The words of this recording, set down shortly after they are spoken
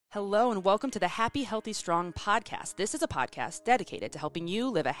Hello and welcome to the Happy, Healthy, Strong podcast. This is a podcast dedicated to helping you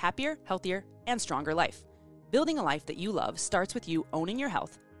live a happier, healthier, and stronger life. Building a life that you love starts with you owning your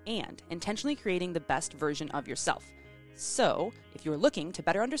health and intentionally creating the best version of yourself. So, if you're looking to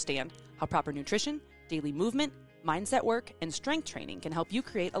better understand how proper nutrition, daily movement, mindset work, and strength training can help you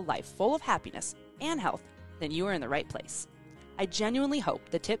create a life full of happiness and health, then you are in the right place. I genuinely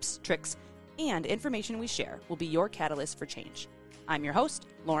hope the tips, tricks, and information we share will be your catalyst for change. I'm your host,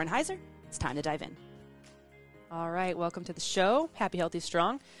 Lauren Heiser. It's time to dive in. All right, welcome to the show, Happy, Healthy,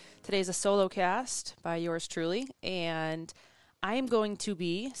 Strong. Today's a solo cast by yours truly, and I am going to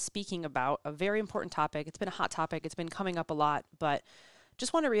be speaking about a very important topic. It's been a hot topic. It's been coming up a lot, but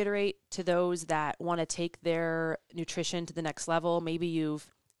just want to reiterate to those that want to take their nutrition to the next level. Maybe you've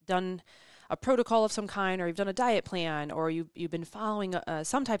done a protocol of some kind, or you've done a diet plan, or you've been following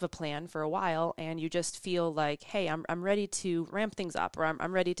some type of plan for a while, and you just feel like, hey, I'm ready to ramp things up, or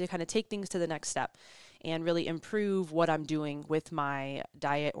I'm ready to kind of take things to the next step and really improve what I'm doing with my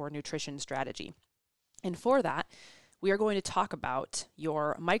diet or nutrition strategy. And for that, we are going to talk about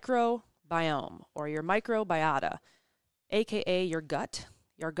your microbiome or your microbiota, aka your gut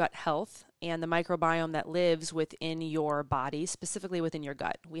health, and the microbiome that lives within your body, specifically within your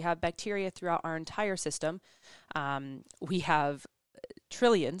gut. We have bacteria throughout our entire system. We have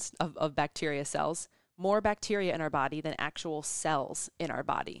trillions of bacteria cells, more bacteria in our body than actual cells in our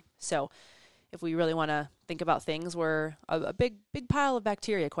body. So if we really want to think about things, we're a big pile of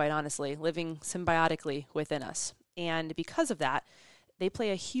bacteria, quite honestly, living symbiotically within us. And because of that, they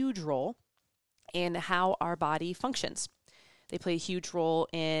play a huge role in how our body functions. They play a huge role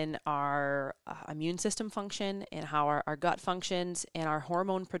in our immune system function, in how our gut functions, in our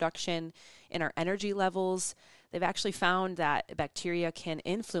hormone production, in our energy levels. They've actually found that bacteria can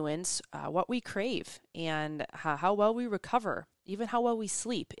influence what we crave and how well we recover, even how well we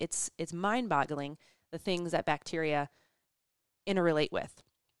sleep. It's mind-boggling, the things that bacteria interrelate with.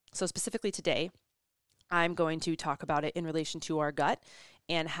 So specifically today, I'm going to talk about it in relation to our gut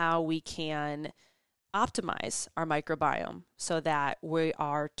and how we can optimize our microbiome so that we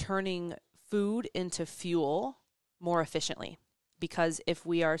are turning food into fuel more efficiently. Because if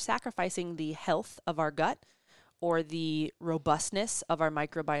we are sacrificing the health of our gut or the robustness of our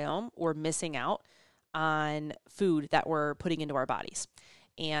microbiome, we're missing out on food that we're putting into our bodies.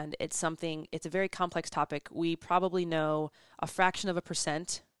 And it's a very complex topic. We probably know a fraction of a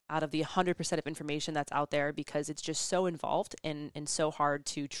percent out of the 100% of information that's out there because it's just so involved and so hard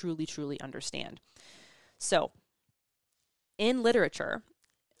to truly understand. So, in literature,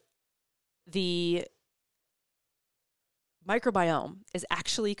 the microbiome is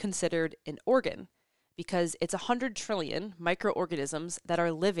actually considered an organ because it's 100 trillion microorganisms that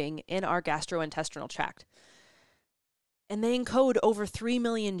are living in our gastrointestinal tract. And they encode over 3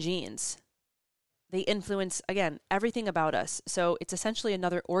 million genes. They influence, again, everything about us. So it's essentially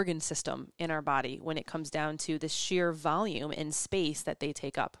another organ system in our body when it comes down to the sheer volume and space that they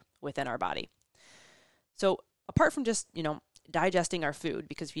take up within our body. So apart from just, digesting our food,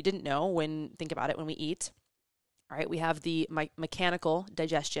 because if you didn't know, think about it, when we eat, all right, we have the mechanical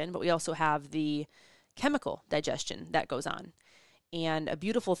digestion, but we also have the chemical digestion that goes on. And a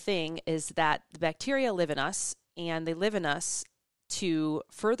beautiful thing is that the bacteria live in us, and they live in us to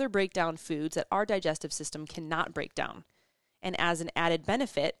further break down foods that our digestive system cannot break down. And as an added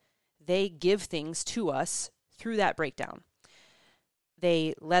benefit, they give things to us through that breakdown.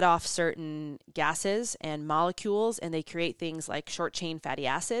 They let off certain gases and molecules, and they create things like short-chain fatty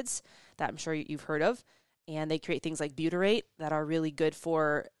acids that I'm sure you've heard of. And they create things like butyrate that are really good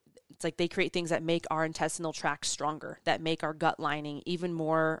they create things that make our intestinal tract stronger, that make our gut lining even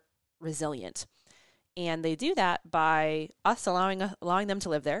more resilient. And they do that by us allowing them to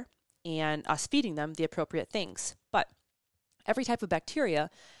live there and us feeding them the appropriate things. But every type of bacteria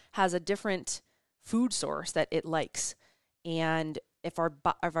has a different food source that it likes. And if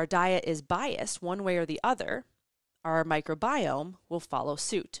our diet is biased one way or the other, our microbiome will follow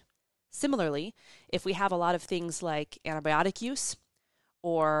suit. Similarly, if we have a lot of things like antibiotic use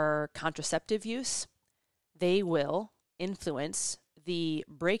or contraceptive use, they will influence the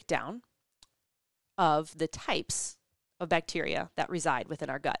breakdown of the types of bacteria that reside within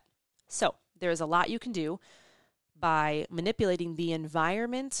our gut. So there's a lot you can do by manipulating the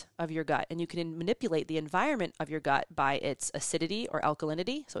environment of your gut. And you can manipulate the environment of your gut by its acidity or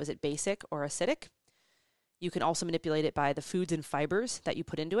alkalinity. So is it basic or acidic? You can also manipulate it by the foods and fibers that you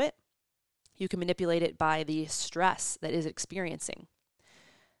put into it. You can manipulate it by the stress that it is experiencing.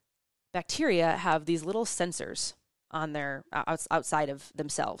 Bacteria have these little sensors on their outside of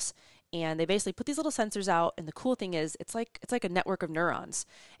themselves, And they basically put these little sensors out. And the cool thing is it's like a network of neurons,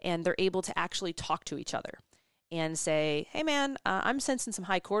 and they're able to actually talk to each other and say, hey man, I'm sensing some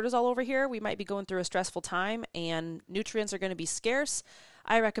high cortisol over here. We might be going through a stressful time and nutrients are going to be scarce.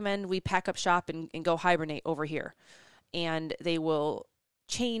 I recommend we pack up shop and go hibernate over here. And they will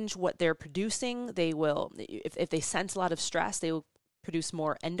change what they're producing. They will, if they sense a lot of stress, they will produce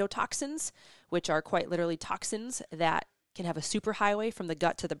more endotoxins, which are quite literally toxins that can have a superhighway from the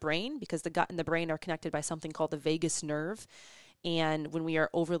gut to the brain, because the gut and the brain are connected by something called the vagus nerve. And when we are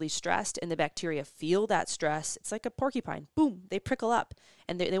overly stressed and the bacteria feel that stress, it's like a porcupine. Boom, they prickle up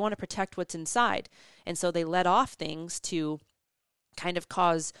and they want to protect what's inside. And so they let off things to kind of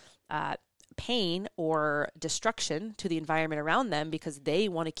cause pain or destruction to the environment around them, because they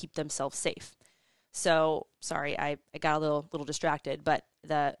want to keep themselves safe. So, sorry, I got a little distracted, but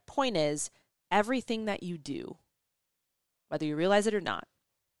the point is, everything that you do, whether you realize it or not,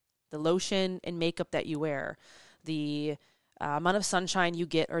 the lotion and makeup that you wear, the amount of sunshine you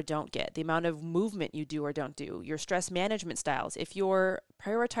get or don't get, the amount of movement you do or don't do, your stress management styles, if you're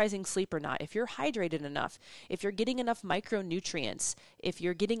prioritizing sleep or not, if you're hydrated enough, if you're getting enough micronutrients, if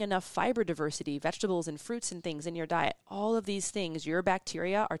you're getting enough fiber diversity, vegetables and fruits and things in your diet, all of these things your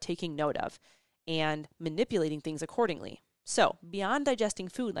bacteria are taking note of and manipulating things accordingly. So beyond digesting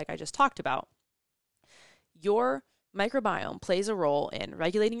food, like I just talked about, your microbiome plays a role in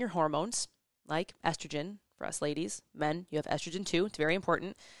regulating your hormones, like estrogen. For us ladies, men, you have estrogen too. It's very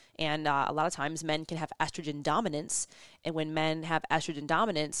important. And a lot of times men can have estrogen dominance. And when men have estrogen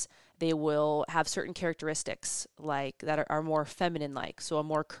dominance, they will have certain characteristics like that are more feminine-like. So a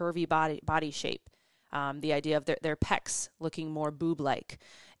more curvy body shape. The idea of their pecs looking more boob-like.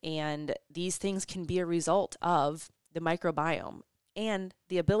 And these things can be a result of the microbiome and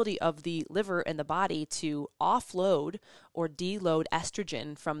the ability of the liver and the body to offload or deload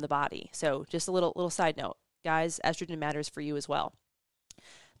estrogen from the body. So just a little side note. Guys, estrogen matters for you as well.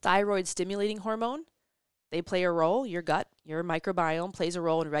 Thyroid stimulating hormone, they play a role. Your gut, your microbiome plays a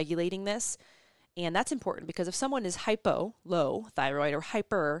role in regulating this. And that's important because if someone is hypo, low thyroid, or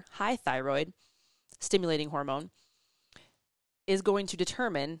hyper, high thyroid stimulating hormone, is going to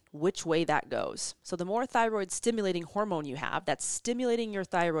determine which way that goes. So the more thyroid stimulating hormone you have, that's stimulating your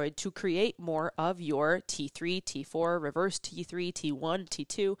thyroid to create more of your T3, T4, reverse T3, T1,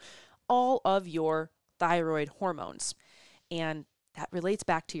 T2, all of your thyroid hormones. And that relates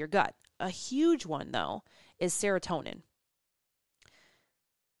back to your gut. A huge one, though, is serotonin.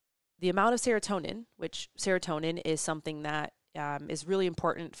 The amount of serotonin, which serotonin is something that is really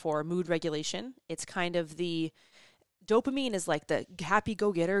important for mood regulation. It's kind of the dopamine is like the happy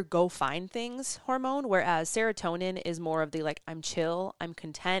go-getter, go find things hormone, whereas serotonin is more of the like, I'm chill, I'm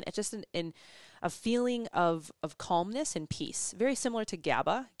content. It's just a feeling of calmness and peace. Very similar to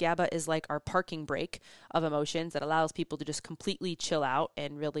GABA. GABA is like our parking brake of emotions that allows people to just completely chill out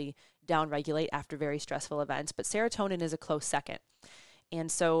and really downregulate after very stressful events. But serotonin is a close second.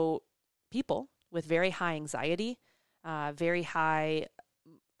 And so people with very high anxiety, very high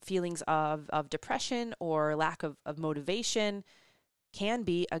feelings of depression or lack of motivation can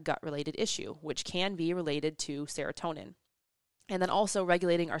be a gut-related issue, which can be related to serotonin. And then also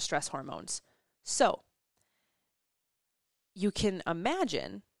regulating our stress hormones. So you can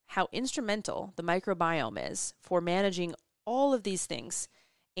imagine how instrumental the microbiome is for managing all of these things.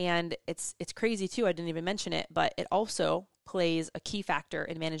 And it's crazy too, I didn't even mention it, but it also plays a key factor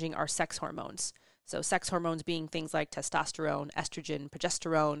in managing our sex hormones. So sex hormones being things like testosterone, estrogen,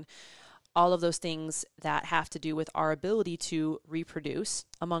 progesterone, all of those things that have to do with our ability to reproduce,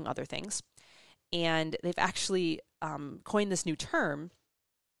 among other things. And they've actually coined this new term,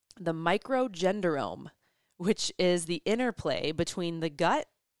 the microgenderome, which is the interplay between the gut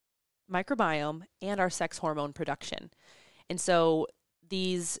microbiome and our sex hormone production. And so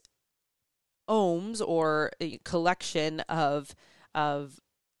these ohms, or a collection of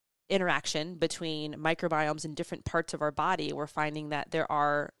interaction between microbiomes in different parts of our body, we're finding that there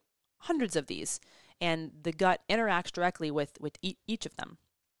are hundreds of these, and the gut interacts directly with each of them.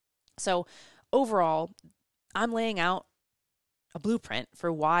 So overall, I'm laying out a blueprint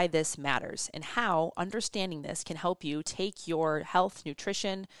for why this matters and how understanding this can help you take your health,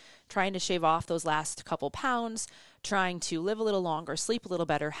 nutrition, trying to shave off those last couple pounds, trying to live a little longer, sleep a little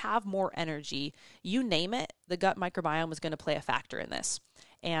better, have more energy, you name it, the gut microbiome is going to play a factor in this.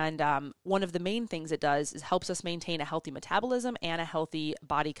 And one of the main things it does is helps us maintain a healthy metabolism and a healthy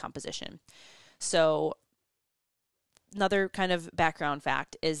body composition. So another kind of background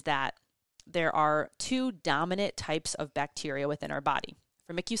fact is that there are two dominant types of bacteria within our body,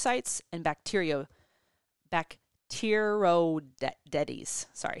 firmicutes and bacteria. Bacteroidetes.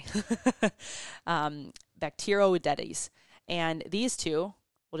 Sorry. Bacteroidetes. And these two,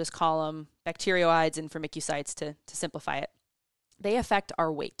 we'll just call them bacteroids and firmicutes to simplify it. They affect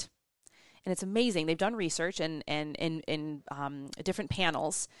our weight. And it's amazing. They've done research and in different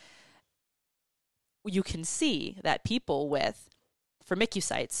panels. You can see that people with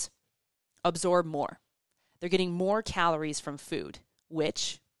firmicutes absorb more. They're getting more calories from food,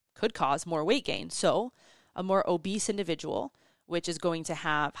 which could cause more weight gain. So a more obese individual, which is going to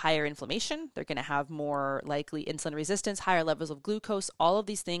have higher inflammation, they're going to have more likely insulin resistance, higher levels of glucose, all of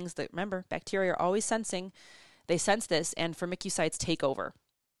these things that, remember, bacteria are always sensing. They sense this, and firmicutes take over,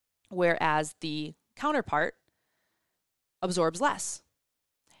 whereas the counterpart absorbs less.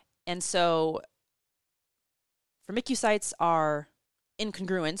 And so firmicutes are in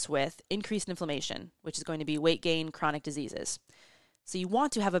congruence with increased inflammation, which is going to be weight gain, chronic diseases. So you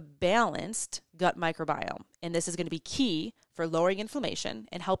want to have a balanced gut microbiome, and this is going to be key for lowering inflammation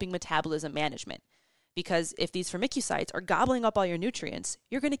and helping metabolism management. Because if these firmicutes are gobbling up all your nutrients,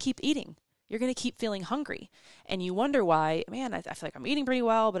 you're going to keep eating. You're going to keep feeling hungry. And you wonder why, man, I feel like I'm eating pretty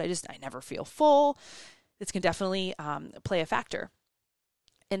well, but I never feel full. This can definitely play a factor.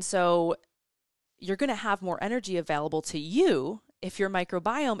 And so you're going to have more energy available to you if your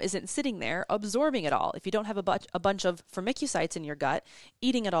microbiome isn't sitting there absorbing it all, if you don't have a bunch of firmicutes in your gut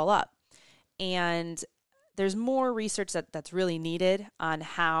eating it all up. And there's more research that's really needed on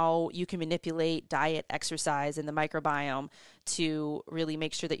how you can manipulate diet, exercise, and the microbiome to really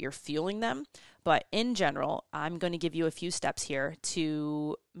make sure that you're fueling them. But in general, I'm going to give you a few steps here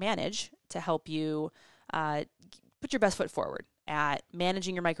to manage, to help you put your best foot forward at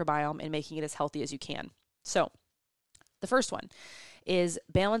managing your microbiome and making it as healthy as you can. So the first one is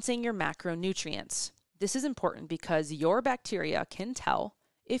balancing your macronutrients. This is important because your bacteria can tell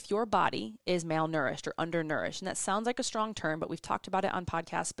if your body is malnourished or undernourished. And that sounds like a strong term, but we've talked about it on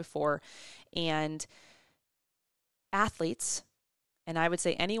podcasts before. And athletes, and I would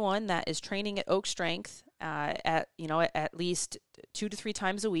say anyone that is training at Oak Strength at least 2 to 3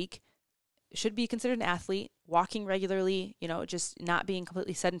 times a week, should be considered an athlete, walking regularly, just not being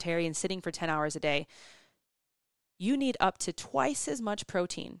completely sedentary and sitting for 10 hours a day. You need up to twice as much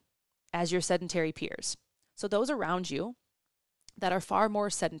protein as your sedentary peers. So those around you that are far more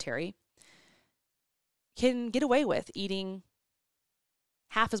sedentary can get away with eating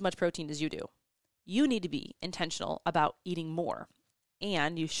half as much protein as you do. You need to be intentional about eating more,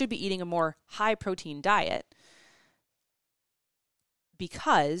 and you should be eating a more high protein diet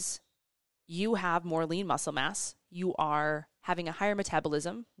because you have more lean muscle mass. You are having a higher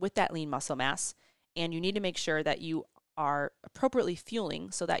metabolism with that lean muscle mass, and you need to make sure that you are appropriately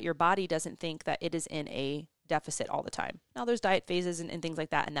fueling so that your body doesn't think that it is in a deficit all the time. Now, there's diet phases and things like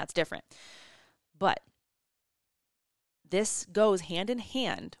that, and that's different. But this goes hand in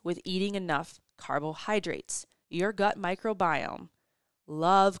hand with eating enough carbohydrates. Your gut microbiome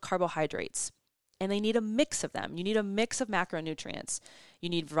love carbohydrates, and they need a mix of them. You need a mix of macronutrients. You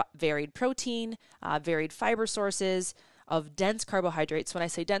need varied protein, varied fiber sources of dense carbohydrates. When I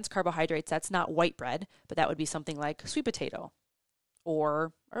say dense carbohydrates, that's not white bread, but that would be something like sweet potato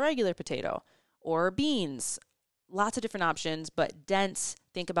or a regular potato or beans. Lots of different options, but dense.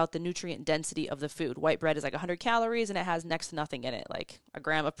 Think about the nutrient density of the food. White bread is like 100 calories and it has next to nothing in it, like a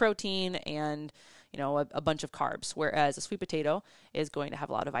gram of protein and a bunch of carbs, whereas a sweet potato is going to have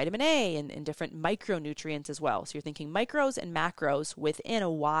a lot of vitamin A and different micronutrients as well. So you're thinking micros and macros within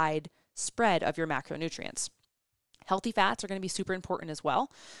a wide spread of your macronutrients. Healthy fats are going to be super important as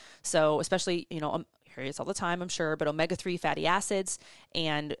well. So especially, hear this all the time, I'm sure, but omega-3 fatty acids,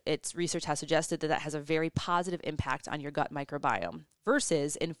 and its research has suggested that has a very positive impact on your gut microbiome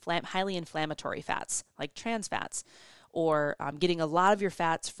versus highly inflammatory fats like trans fats or getting a lot of your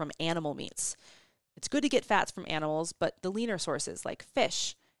fats from animal meats. It's good to get fats from animals, but the leaner sources like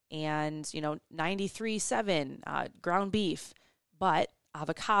fish and, 93.7 ground beef, but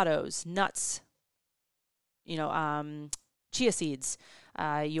avocados, nuts, chia seeds,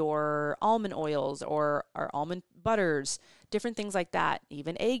 your almond oils or almond butters, different things like that,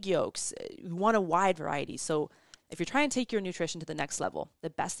 even egg yolks. You want a wide variety. So if you're trying to take your nutrition to the next level, the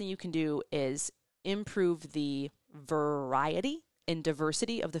best thing you can do is improve the variety and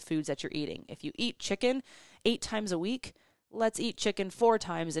diversity of the foods that you're eating. If you eat chicken 8 times a week, let's eat chicken 4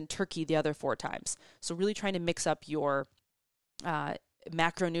 times and turkey the other 4 times. So really trying to mix up your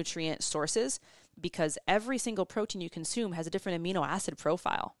macronutrient sources, because every single protein you consume has a different amino acid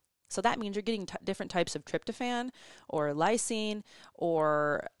profile. So that means you're getting different types of tryptophan or lysine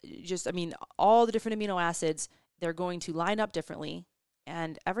or all the different amino acids. They're going to line up differently,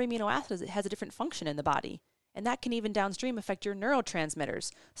 and every amino acid has a different function in the body. And that can even downstream affect your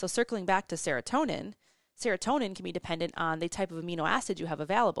neurotransmitters. So circling back to serotonin, serotonin can be dependent on the type of amino acid you have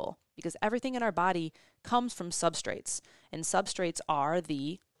available because everything in our body comes from substrates. And substrates are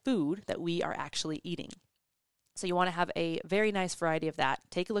the food that we are actually eating. So you want to have a very nice variety of that.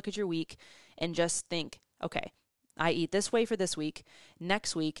 Take a look at your week and just think, okay, I eat this way for this week.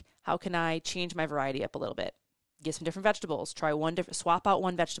 Next week, how can I change my variety up a little bit? Get some different vegetables. Swap out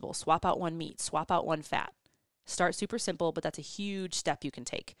one vegetable, swap out one meat, swap out one fat. Start super simple, but that's a huge step you can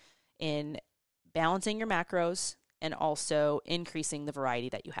take in balancing your macros and also increasing the variety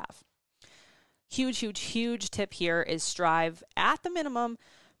that you have. Huge, huge, huge tip here is strive at the minimum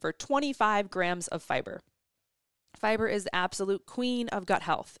for 25 grams of fiber. Fiber is the absolute queen of gut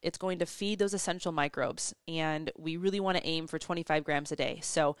health. It's going to feed those essential microbes, and we really want to aim for 25 grams a day.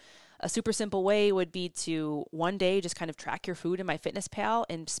 So a super simple way would be to one day just kind of track your food in MyFitnessPal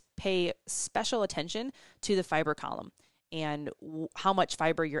and pay special attention to the fiber column and how much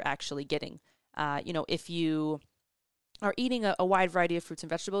fiber you're actually getting. If you are eating a wide variety of fruits and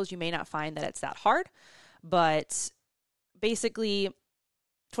vegetables, you may not find that it's that hard, but basically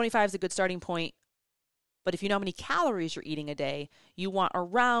 25 is a good starting point. But if you know how many calories you're eating a day, you want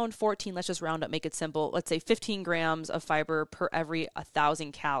around 14, let's just round up, make it simple. Let's say 15 grams of fiber per every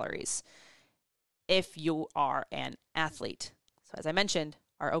 1,000 calories if you are an athlete. So as I mentioned,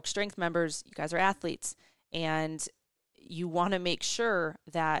 our Oak Strength members, you guys are athletes, and you want to make sure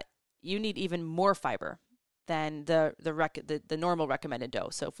that you need even more fiber than the normal recommended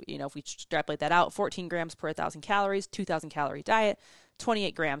dose. So if we extrapolate that out, 14 grams per 1,000 calories, 2,000 calorie diet,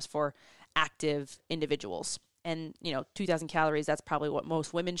 28 grams for active individuals. And 2,000 calories, that's probably what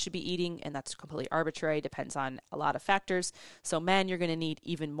most women should be eating, and that's completely arbitrary, depends on a lot of factors. So men, you're going to need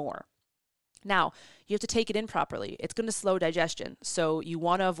even more. Now, you have to take it in properly. It's going to slow digestion. So you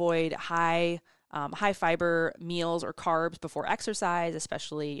want to avoid high fiber meals or carbs before exercise,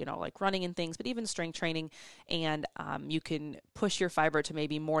 especially, like running and things, but even strength training. And you can push your fiber to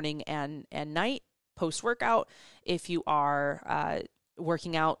maybe morning and night post-workout if you are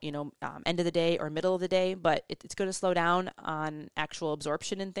working out, end of the day or middle of the day, but it's going to slow down on actual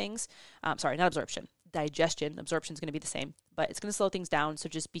absorption and things. Not absorption, digestion. Absorption is going to be the same, but it's going to slow things down. So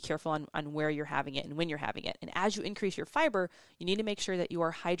just be careful on where you're having it and when you're having it. And as you increase your fiber, you need to make sure that you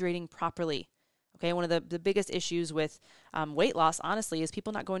are hydrating properly. Okay, one of the biggest issues with weight loss, honestly, is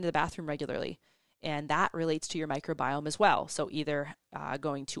people not going to the bathroom regularly. And that relates to your microbiome as well. So either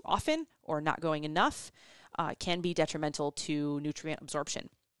going too often or not going enough can be detrimental to nutrient absorption,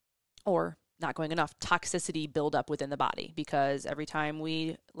 or not going enough toxicity buildup within the body, because every time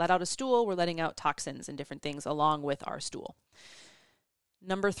we let out a stool, we're letting out toxins and different things along with our stool.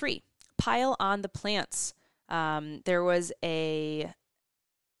 Number 3, pile on the plants. There was a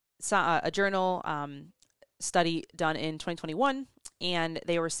journal study done in 2021, and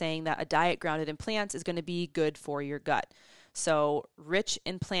they were saying that a diet grounded in plants is going to be good for your gut. So rich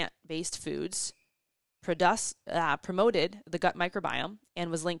in plant-based foods promoted the gut microbiome and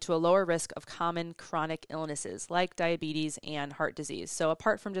was linked to a lower risk of common chronic illnesses like diabetes and heart disease. So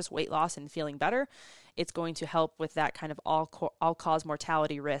apart from just weight loss and feeling better, it's going to help with that kind of all-cause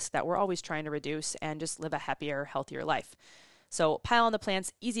mortality risk that we're always trying to reduce and just live a happier, healthier life. So pile on the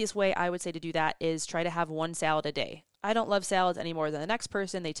plants. Easiest way I would say to do that is try to have one salad a day. I don't love salads any more than the next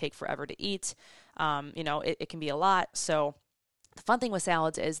person. They take forever to eat. It can be a lot. So the fun thing with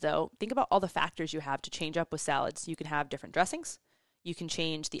salads is, though, think about all the factors you have to change up with salads. You can have different dressings. You can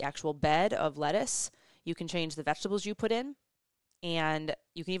change the actual bed of lettuce. You can change the vegetables you put in. And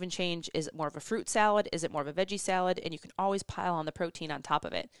you can even change, is it more of a fruit salad? Is it more of a veggie salad? And you can always pile on the protein on top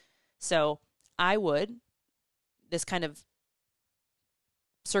of it. So this kind of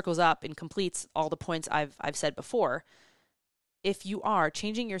circles up and completes all the points I've said before. If you are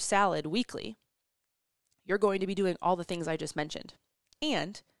changing your salad weekly, you're going to be doing all the things I just mentioned.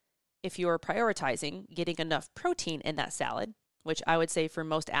 And if you're prioritizing getting enough protein in that salad, which I would say for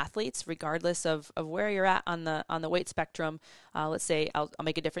most athletes, regardless of where you're at on the weight spectrum, let's say I'll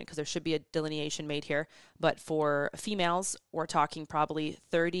make it different because there should be a delineation made here. But for females, we're talking probably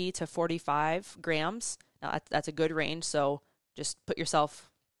 30 to 45 grams. Now that's a good range. So just put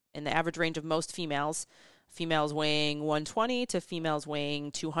yourself in the average range of most females. Females weighing 120 to females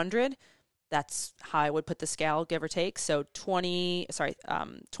weighing 200. That's how I would put the scale, give or take. So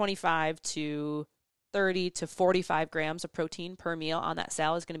 25 to 30 to 45 grams of protein per meal on that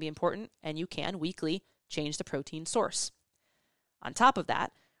salad is going to be important, and you can weekly change the protein source. On top of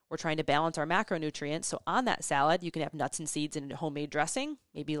that, we're trying to balance our macronutrients. So on that salad, you can have nuts and seeds in a homemade dressing,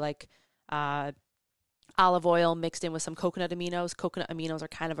 maybe like olive oil mixed in with some coconut aminos. Coconut aminos are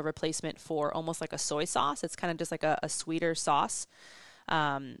kind of a replacement for almost like a soy sauce. It's kind of just like a sweeter sauce.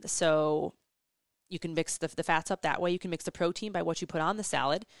 So you can mix the fats up that way. You can mix the protein by what you put on the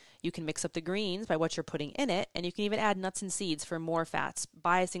salad. You can mix up the greens by what you're putting in it. And you can even add nuts and seeds for more fats,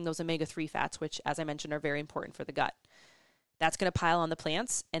 biasing those omega-3 fats, which, as I mentioned, are very important for the gut. That's going to pile on the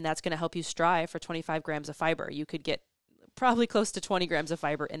plants, and that's going to help you strive for 25 grams of fiber. You could get probably close to 20 grams of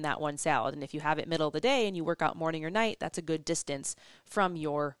fiber in that one salad. And if you have it middle of the day and you work out morning or night, that's a good distance from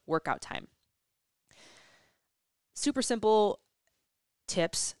your workout time. Super simple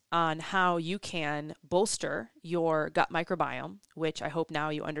tips on how you can bolster your gut microbiome, which I hope now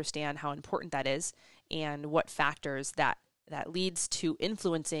you understand how important that is and what factors that leads to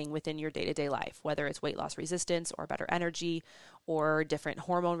influencing within your day-to-day life, whether it's weight loss resistance or better energy or different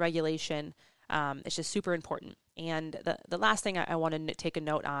hormone regulation. It's just super important. And the last thing I want to take a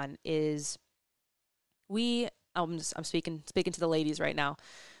note on is I'm speaking to the ladies right now.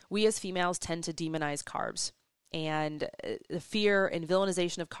 We as females tend to demonize carbs. And the fear and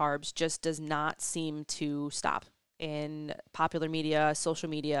villainization of carbs just does not seem to stop in popular media, social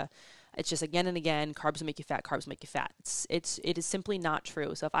media. It's just again and again, carbs make you fat, carbs make you fat. It is simply not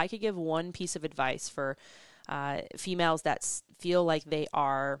true. So if I could give one piece of advice for females that feel like they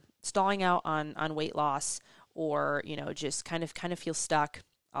are stalling out on weight loss or, just kind of feel stuck,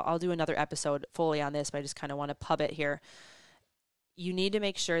 I'll do another episode fully on this, but I just kind of want to pub it here. You need to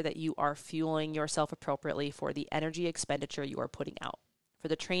make sure that you are fueling yourself appropriately for the energy expenditure you are putting out, for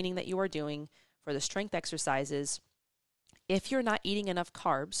the training that you are doing, for the strength exercises. If you're not eating enough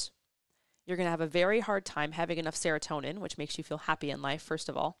carbs, you're going to have a very hard time having enough serotonin, which makes you feel happy in life, first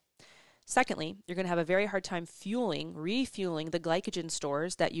of all. Secondly, you're going to have a very hard time refueling the glycogen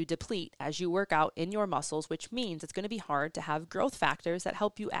stores that you deplete as you work out in your muscles, which means it's going to be hard to have growth factors that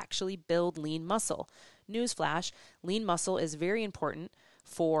help you actually build lean muscle. Newsflash, lean muscle is very important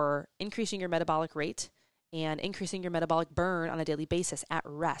for increasing your metabolic rate and increasing your metabolic burn on a daily basis at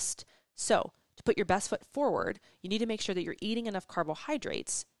rest. So, to put your best foot forward, you need to make sure that you're eating enough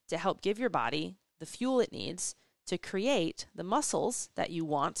carbohydrates to help give your body the fuel it needs to create the muscles that you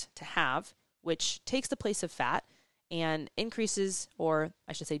want to have, which takes the place of fat and increases, or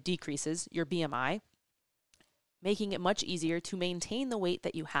I should say decreases, your BMI, making it much easier to maintain the weight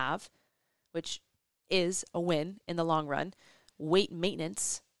that you have, which is a win in the long run. Weight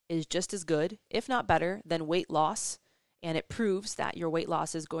maintenance is just as good, if not better, than weight loss, and it proves that your weight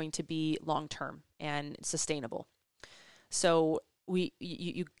loss is going to be long-term and sustainable. So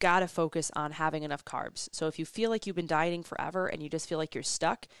you got to focus on having enough carbs. So if you feel like you've been dieting forever and you just feel like you're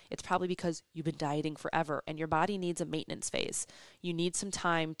stuck, it's probably because you've been dieting forever and your body needs a maintenance phase. You need some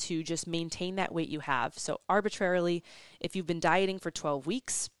time to just maintain that weight you have. So arbitrarily, if you've been dieting for 12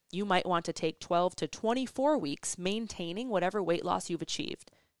 weeks, you might want to take 12 to 24 weeks maintaining whatever weight loss you've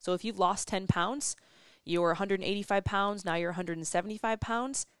achieved. So if you've lost 10 pounds, you're 185 pounds, now you're 175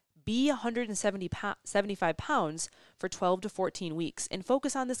 pounds, be 175 pounds for 12 to 14 weeks and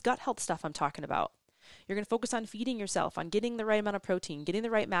focus on this gut health stuff I'm talking about. You're going to focus on feeding yourself, on getting the right amount of protein, getting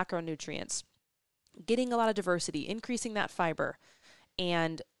the right macronutrients, getting a lot of diversity, increasing that fiber.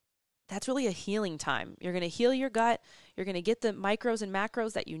 And that's really a healing time. You're going to heal your gut. You're going to get the micros and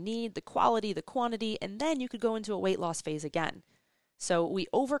macros that you need, the quality, the quantity, and then you could go into a weight loss phase again. So we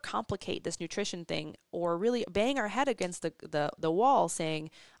overcomplicate this nutrition thing or really bang our head against the wall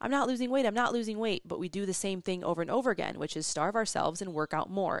saying, I'm not losing weight, but we do the same thing over and over again, which is starve ourselves and work out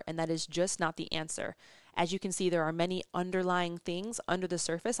more. And that is just not the answer. As you can see, there are many underlying things under the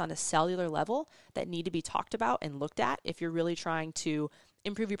surface on a cellular level that need to be talked about and looked at if you're really trying to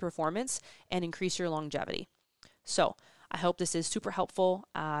improve your performance and increase your longevity. So I hope this is super helpful.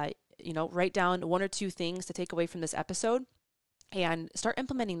 Write down one or two things to take away from this episode and start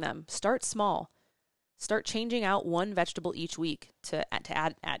implementing them. Start small. Start changing out one vegetable each week to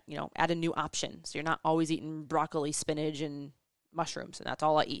add a new option. So you're not always eating broccoli, spinach, and mushrooms, and that's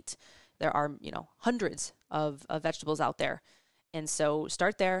all I eat. There are, hundreds of vegetables out there. And so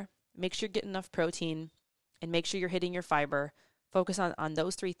start there. Make sure you're getting enough protein and make sure you're hitting your fiber. Focus on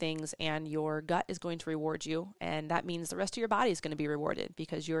those three things, and your gut is going to reward you. And that means the rest of your body is going to be rewarded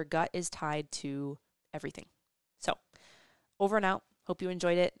because your gut is tied to everything. So over and out. Hope you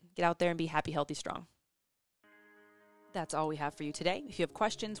enjoyed it. Get out there and be happy, healthy, strong. That's all we have for you today. If you have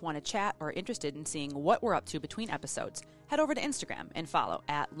questions, want to chat, or are interested in seeing what we're up to between episodes, head over to Instagram and follow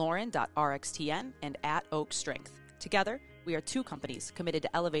 @Lauren.rxtn and @OakStrength. Together, we are two companies committed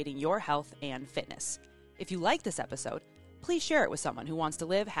to elevating your health and fitness. If you like this episode, please share it with someone who wants to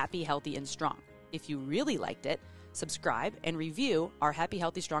live happy, healthy, and strong. If you really liked it, subscribe and review our Happy,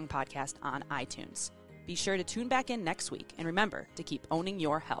 Healthy, Strong podcast on iTunes. Be sure to tune back in next week and remember to keep owning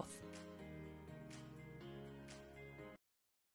your health.